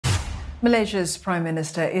Malaysia's Prime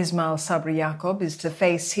Minister Ismail Sabri Yaakob is to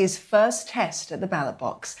face his first test at the ballot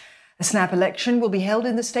box. A snap election will be held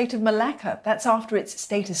in the state of Malacca. That's after its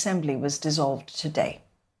state assembly was dissolved today.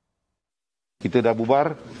 Kita dah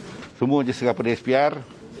bubar, semua je serah pada SPR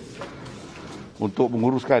untuk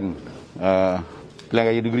menguruskan pilihan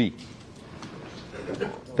raya negeri.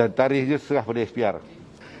 Dan tarikh je serah pada SPR.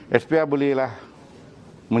 SPR bolehlah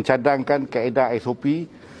mencadangkan kaedah SOP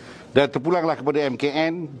dan terpulanglah kepada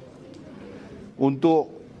MKN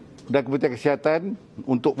dan Kementerian Kesihatan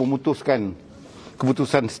untuk memutuskan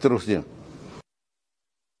keputusan seterusnya.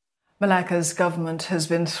 Malacca's government has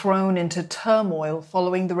been thrown into turmoil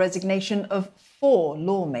following the resignation of 4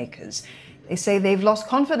 lawmakers. They say they've lost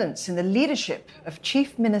confidence in the leadership of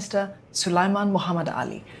Chief Minister Sulaiman Muhammad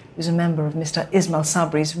Ali, who's a member of Mr Ismail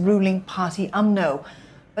Sabri's ruling party UMNO.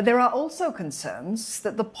 But there are also concerns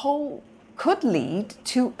that the poll could lead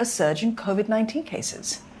to a surge in COVID-19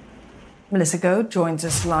 cases. Melissa Goh joins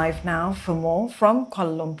us live now for more from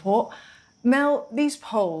Kuala Lumpur. Mel, these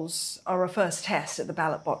polls are a first test at the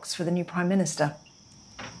ballot box for the new Prime Minister.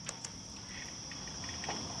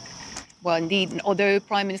 Well, indeed, although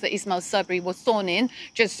Prime Minister Ismail Sabri was sworn in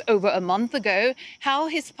just over a month ago, how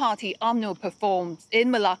his party UMNO performs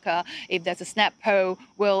in Malacca, if there's a snap poll,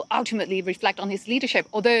 will ultimately reflect on his leadership.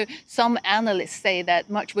 Although some analysts say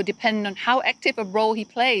that much will depend on how active a role he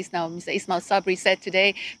plays. Now, Mr Ismail Sabri said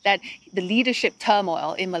today that the leadership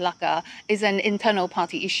turmoil in Malacca is an internal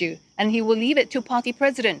party issue, and he will leave it to party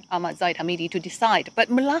president Ahmad Zahid Hamidi to decide.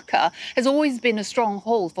 But Malacca has always been a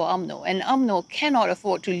stronghold for UMNO, and UMNO cannot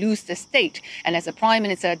afford to lose the state. And as a prime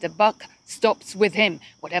minister, the buck stops with him.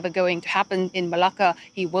 Whatever going to happen in Malacca,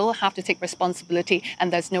 he will have to take responsibility,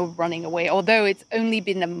 and there's no running away. Although it's only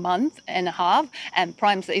been a month and a half, and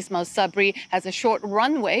Prime Minister Ismail Sabri has a short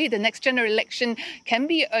runway, the next general election can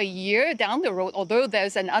be a year down the road, although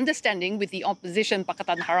there's an understanding with the opposition,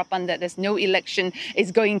 Pakatan Harapan, that there's no election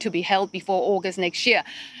is going to be held before August next year.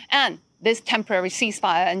 And this temporary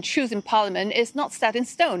ceasefire and truce in Parliament is not set in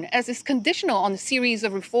stone, as it's conditional on a series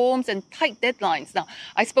of reforms and tight deadlines. Now,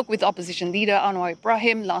 I spoke with opposition leader Anwar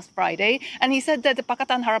Ibrahim last Friday, and he said that the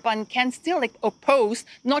Pakatan Harapan can still oppose,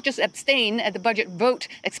 not just abstain at the budget vote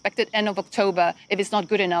expected end of October if it's not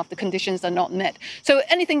good enough, the conditions are not met. So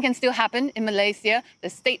anything can still happen in Malaysia.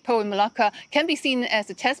 The state poll in Malacca can be seen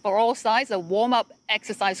as a test for all sides, a warm-up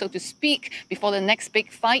exercise, so to speak, before the next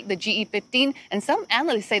big fight, the GE15. And some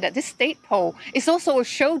analysts say that this state poll is also a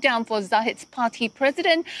showdown for Zahid's party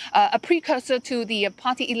president, a precursor to the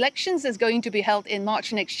party elections that's going to be held in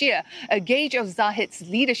March next year, a gauge of Zahid's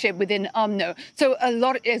leadership within UMNO. So a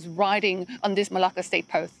lot is riding on this Malacca state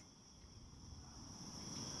poll.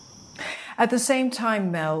 At the same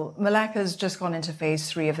time, Mel, Malacca's just gone into phase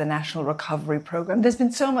 3 of the National Recovery Programme. There's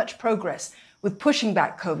been so much progress with pushing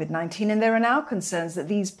back COVID-19, and there are now concerns that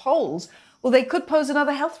these polls, well, they could pose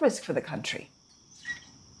another health risk for the country.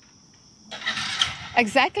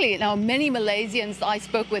 Exactly. Now, many Malaysians I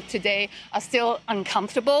spoke with today are still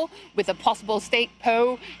uncomfortable with a possible state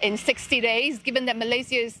poll in 60 days, given that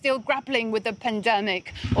Malaysia is still grappling with the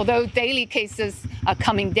pandemic. Although daily cases are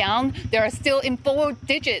coming down, there are still in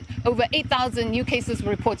 4-digit, over 8,000 new cases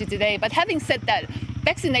reported today. But having said that,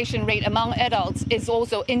 vaccination rate among adults is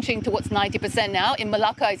also inching towards 90% now. In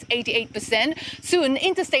Malacca, it's 88%. Soon,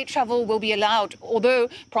 interstate travel will be allowed, although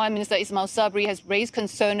Prime Minister Ismail Sabri has raised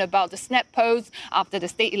concern about the snap polls after the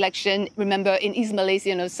state election. Remember, in East Malaysia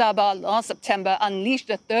and Sabah last September unleashed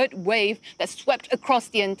a third wave that swept across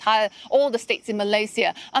all the states in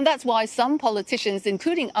Malaysia. And that's why some politicians,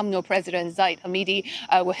 including UMNO President Zahid Hamidi,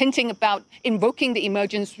 were hinting about invoking the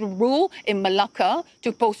emergency rule in Malacca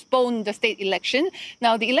to postpone the state election.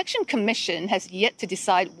 Now, the Election Commission has yet to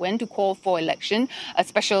decide when to call for election. A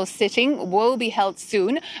special sitting will be held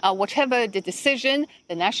soon. Whatever the decision,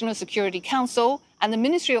 the National Security Council and the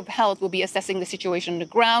Ministry of Health will be assessing the situation on the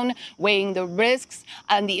ground, weighing the risks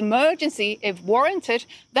and the emergency, if warranted.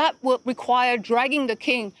 That will require dragging the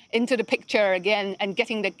king into the picture again and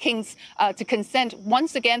getting the kings to consent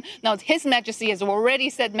once again. Now, His Majesty has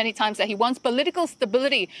already said many times that he wants political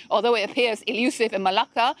stability, although it appears elusive in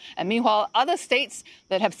Malacca. And meanwhile, other states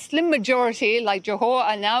that have slim majority, like Johor,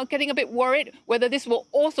 are now getting a bit worried whether this will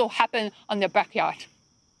also happen on their backyard.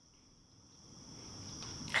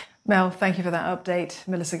 Mel, thank you for that update.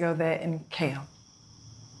 Melissa Goh there in KL.